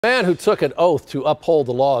A man who took an oath to uphold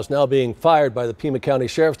the law is now being fired by the Pima County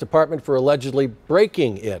Sheriff's Department for allegedly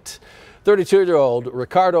breaking it. 32-year-old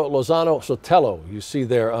Ricardo Lozano Sotelo, you see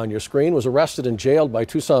there on your screen, was arrested and jailed by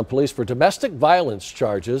Tucson police for domestic violence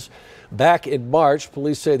charges back in March.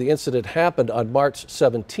 Police say the incident happened on March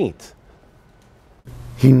 17th.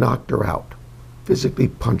 He knocked her out, physically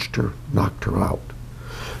punched her, knocked her out.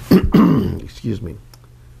 Excuse me.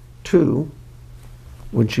 2,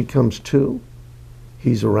 when she comes to,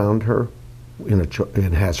 he's around her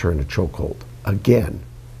and has her in a chokehold. Again,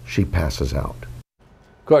 she passes out.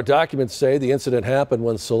 Court documents say the incident happened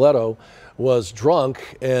when Soletto was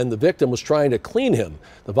drunk and the victim was trying to clean him.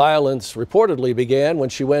 The violence reportedly began when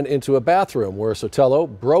she went into a bathroom where Sotelo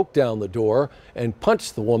broke down the door and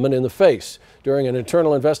punched the woman in the face. During an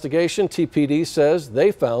internal investigation, TPD says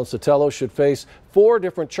they found Sotelo should face 4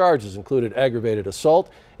 different charges, including aggravated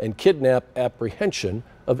assault and kidnap apprehension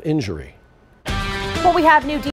of injury. Well, we have new